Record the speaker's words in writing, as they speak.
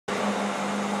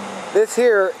This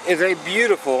here is a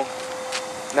beautiful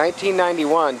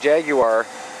 1991 Jaguar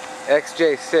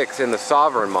XJ6 in the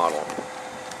Sovereign model.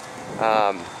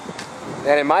 And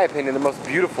in my opinion, the most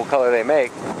beautiful color they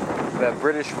make, the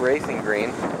British racing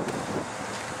green.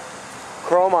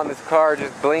 Chrome on this car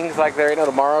just blings like there ain't no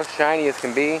tomorrow, shiny as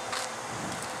can be.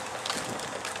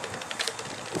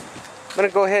 I'm gonna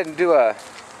go ahead and do a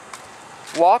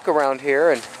walk around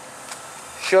here and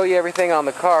show you everything on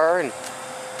the car and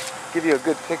give you a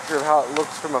good picture of how it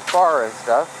looks from afar and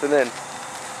stuff, and then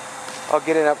I'll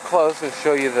get in up close and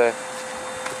show you the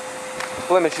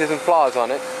blemishes and flaws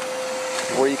on it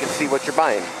where you can see what you're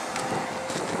buying.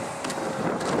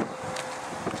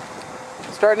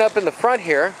 Starting up in the front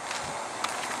here,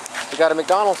 we got a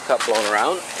McDonald's cup blown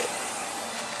around.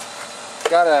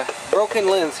 Got a broken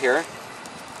lens here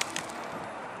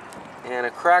and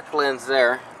a cracked lens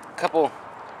there, a couple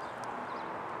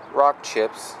rock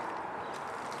chips,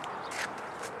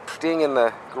 ding in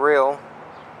the grill,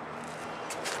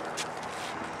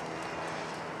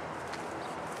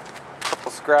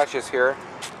 couple scratches here.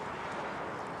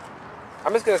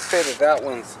 I'm just going to say that that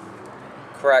one's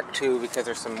cracked too because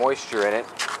there's some moisture in it.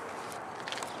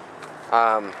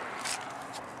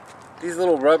 These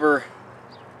little rubber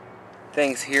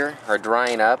things here are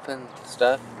drying up and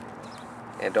stuff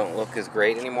and don't look as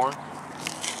great anymore.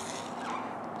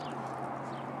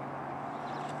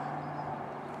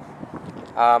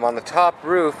 On the top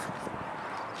roof,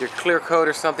 your clear coat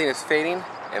or something is fading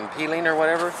and peeling or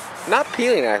whatever. Not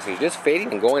peeling actually, just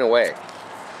fading and going away.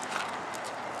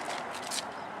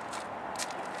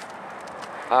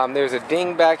 There's a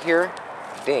ding back here.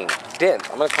 Dent.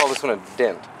 I'm going to call this one a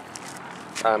dent.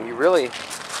 You really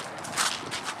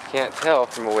can't tell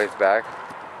from a ways back,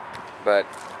 but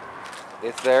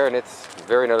it's there and it's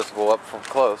very noticeable up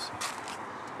close.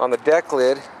 On the deck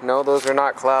lid, no, those are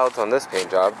not clouds on this paint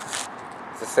job.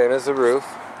 It's the same as the roof.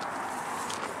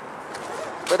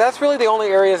 But that's really the only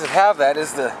areas that have that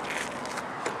is the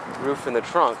roof and the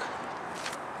trunk.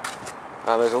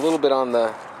 There's a little bit on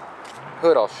the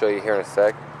hood I'll show you here in a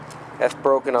sec. That's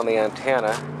broken on the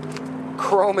antenna.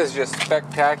 Chrome is just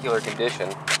spectacular condition.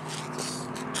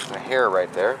 Just a hair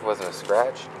right there, it wasn't a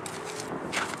scratch.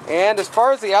 And as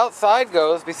far as the outside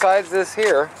goes, besides this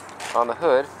here on the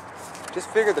hood,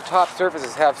 just figure the top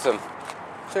surfaces have some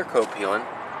clear coat peeling.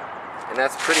 And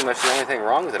that's pretty much the only thing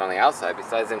wrong with it on the outside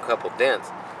besides them couple dents.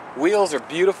 Wheels are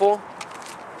beautiful.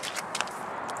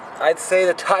 I'd say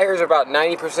the tires are about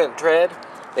 90% tread.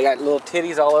 They got little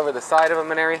titties all over the side of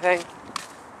them and everything.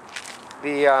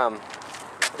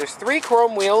 There's 3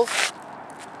 chrome wheels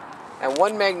and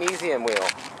 1 magnesium wheel.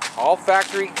 All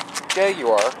factory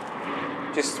Jaguar.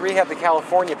 Just 3 have the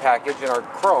California package and are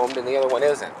chromed and the other one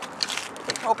isn't.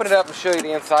 Open it up and show you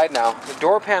the inside now. The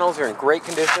door panels are in great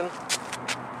condition.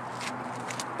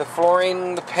 The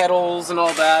flooring, the pedals and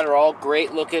all that are all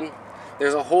great looking.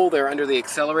 There's a hole there under the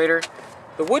accelerator.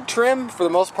 The wood trim for the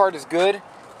most part is good.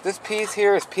 This piece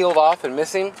here is peeled off and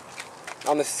missing.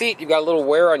 On the seat you've got a little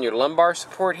wear on your lumbar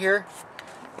support here.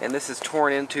 And this is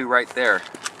torn into right there.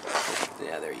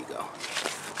 Yeah, there you go.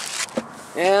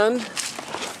 And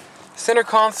center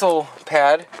console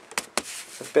pad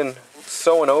has been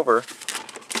sewn over.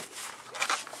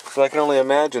 So I can only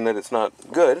imagine that it's not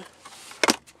good.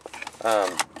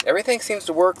 Everything seems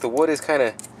to work. The wood is kind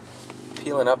of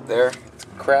peeling up there. It's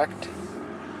cracked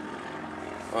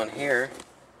on here,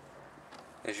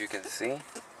 as you can see.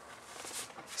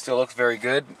 Still looks very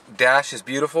good. Dash is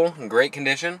beautiful, in great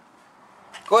condition.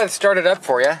 Go ahead and start it up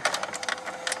for you.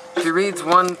 She reads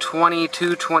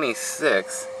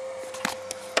 122.26.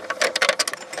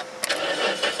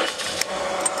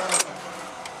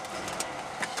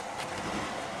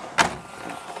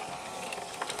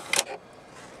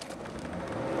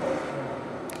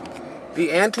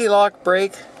 The anti-lock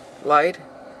brake light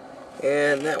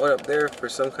and that one up there for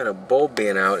some kind of bulb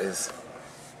being out is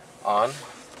on.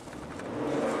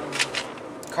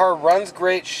 Car runs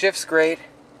great, shifts great,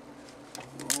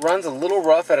 runs a little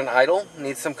rough at an idle,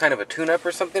 needs some kind of a tune-up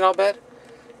or something I'll bet.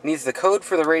 Needs the code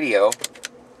for the radio.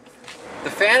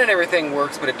 The fan and everything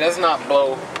works, but it does not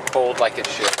blow cold like it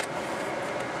should.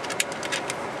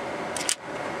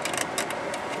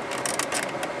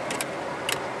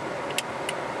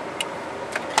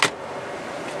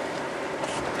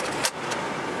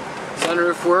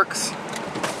 Sunroof works,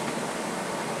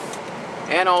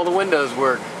 and all the windows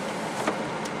work.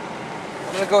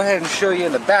 I'm going to go ahead and show you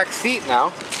in the back seat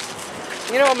now.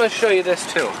 You know, I'm going to show you this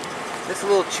too. This is a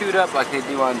little chewed up like they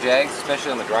do on Jags,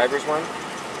 especially on the driver's one.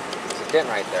 There's a dent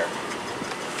right there.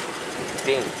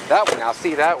 Ding. That one, now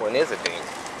see, that one is a ding.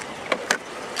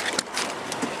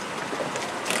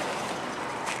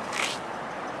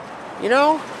 You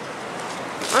know,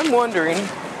 I'm wondering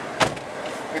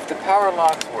if the power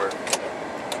locks work.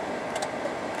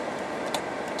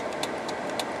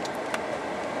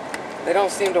 They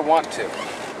don't seem to want to.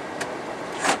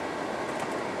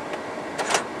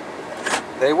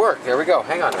 They work. There we go.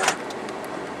 Hang on now.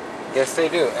 Yes, they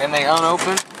do. And they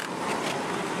unopen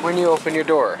when you open your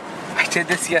door. I did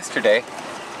this yesterday,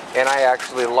 and I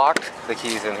actually locked the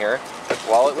keys in here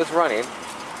while it was running.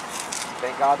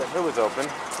 Thank God the hood was open,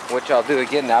 which I'll do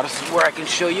again now. This is where I can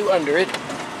show you under it.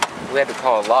 We had to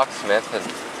call a locksmith, and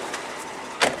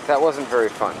that wasn't very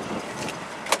fun.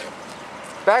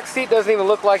 Back seat doesn't even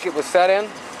look like it was set in.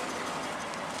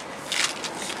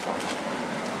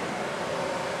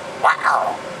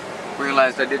 Wow!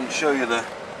 Realized I didn't show you the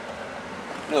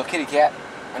little kitty cat,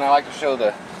 and I like to show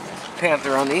the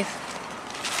Panther on these.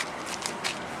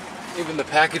 Even the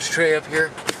package tray up here,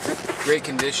 great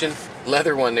condition.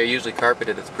 Leather one, they're usually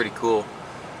carpeted, it's pretty cool.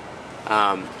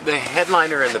 The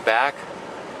headliner in the back,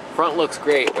 front looks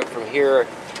great, but from here,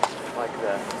 like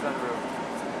the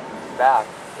sunroof back,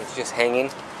 it's just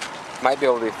hanging. Might be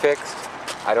able to be fixed,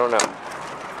 I don't know.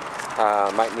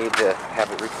 Might need to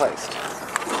have it replaced.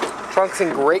 Trunk's in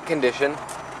great condition.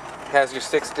 Has your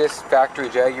 6-disc factory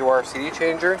Jaguar CD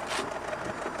changer.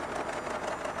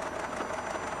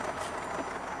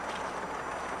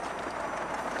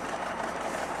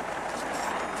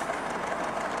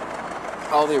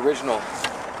 All the original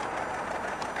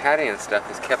padding and stuff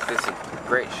has kept this in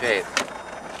great shape.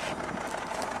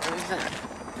 What is that?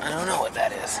 I don't know what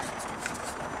that is.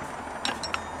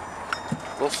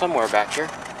 Well, somewhere back here.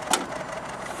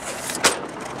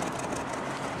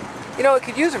 You know, it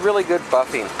could use a really good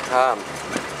buffing.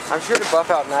 I'm sure to buff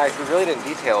out nice. We really didn't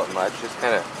detail it much. Just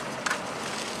kind of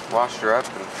washed her up,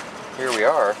 and here we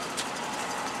are.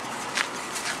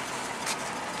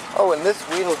 Oh, and this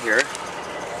wheel here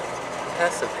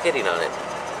has some pitting on it.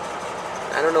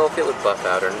 I don't know if it would buff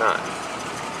out or not.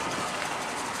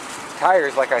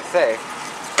 Tires, like I say,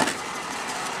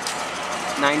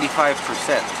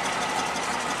 95%.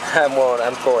 I'm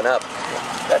going up.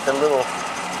 That's a little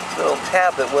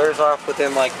tab that wears off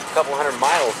within like a couple hundred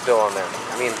miles still on there.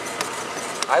 I mean,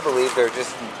 I believe they're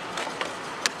just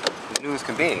as new as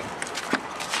can be.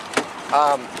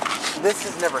 This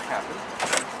has never happened,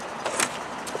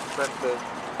 but the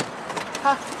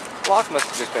lock must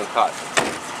have just been caught.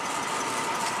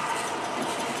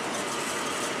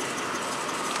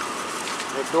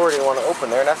 The door didn't want to open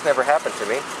there, and that's never happened to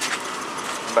me.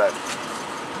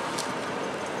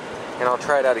 And I'll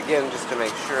try it out again just to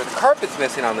make sure. The carpet's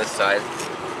missing on this side. A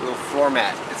little floor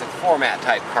mat. It's a floor mat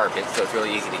type carpet, so it's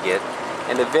really easy to get.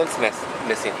 And the vent's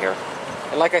missing here.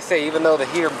 And like I say, even though the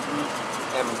heater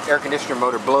and air conditioner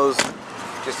motor blows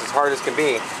just as hard as can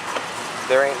be,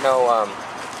 there ain't no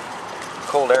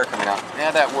cold air coming out.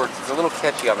 Yeah, that works. It's a little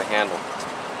catchy on the handle.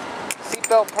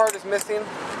 Seatbelt part is missing.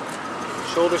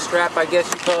 Shoulder strap, I guess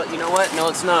you call it. You know what? No,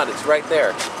 it's not. It's right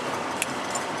there.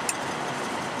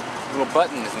 Little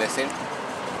button is missing,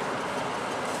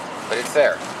 but it's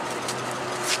there.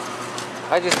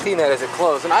 I just seen that as it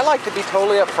closed, and I like to be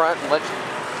totally upfront and let you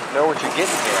know what you're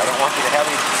getting here. I don't want you to have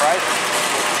any surprises.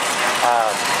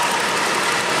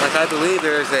 Like I believe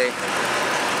there's a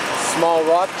small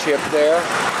rock chip there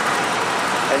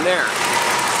and there.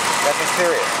 Nothing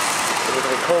serious. It was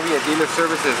a Covia Dealer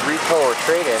Services repo or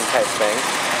trade-in type thing.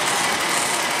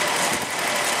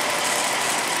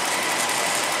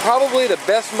 Probably the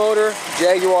best motor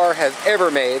Jaguar has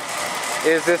ever made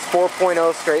is this 4.0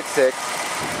 straight 6.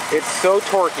 It's so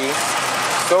torquey,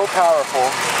 so powerful.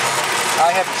 I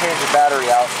have to change the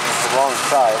battery out. It's the wrong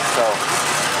size, so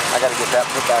I got to get that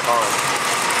put back on.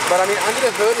 But I mean, under the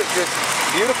hood, it's just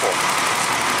beautiful.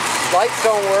 Lights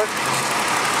don't work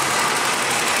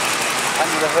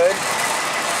under the hood.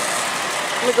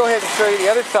 Let me go ahead and show you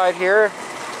the other side here.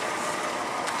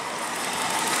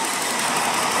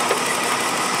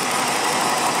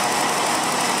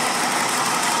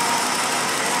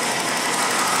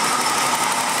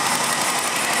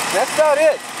 That's about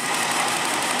it.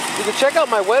 You can check out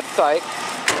my website.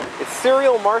 It's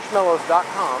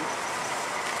cerealmarshmallows.com.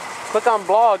 Click on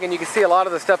blog and you can see a lot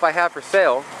of the stuff I have for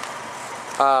sale.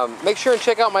 Make sure and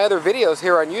check out my other videos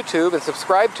here on YouTube and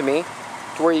subscribe to me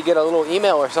to where you get a little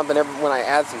email or something when I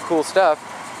add some cool stuff.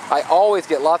 I always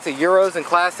get lots of Euros and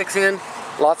classics in,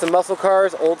 lots of muscle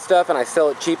cars, old stuff, and I sell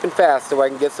it cheap and fast so I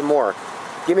can get some more.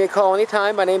 Give me a call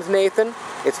anytime. My name's Nathan.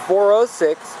 It's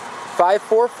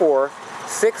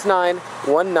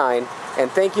 406-544-6919,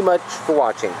 and thank you much for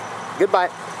watching. Goodbye.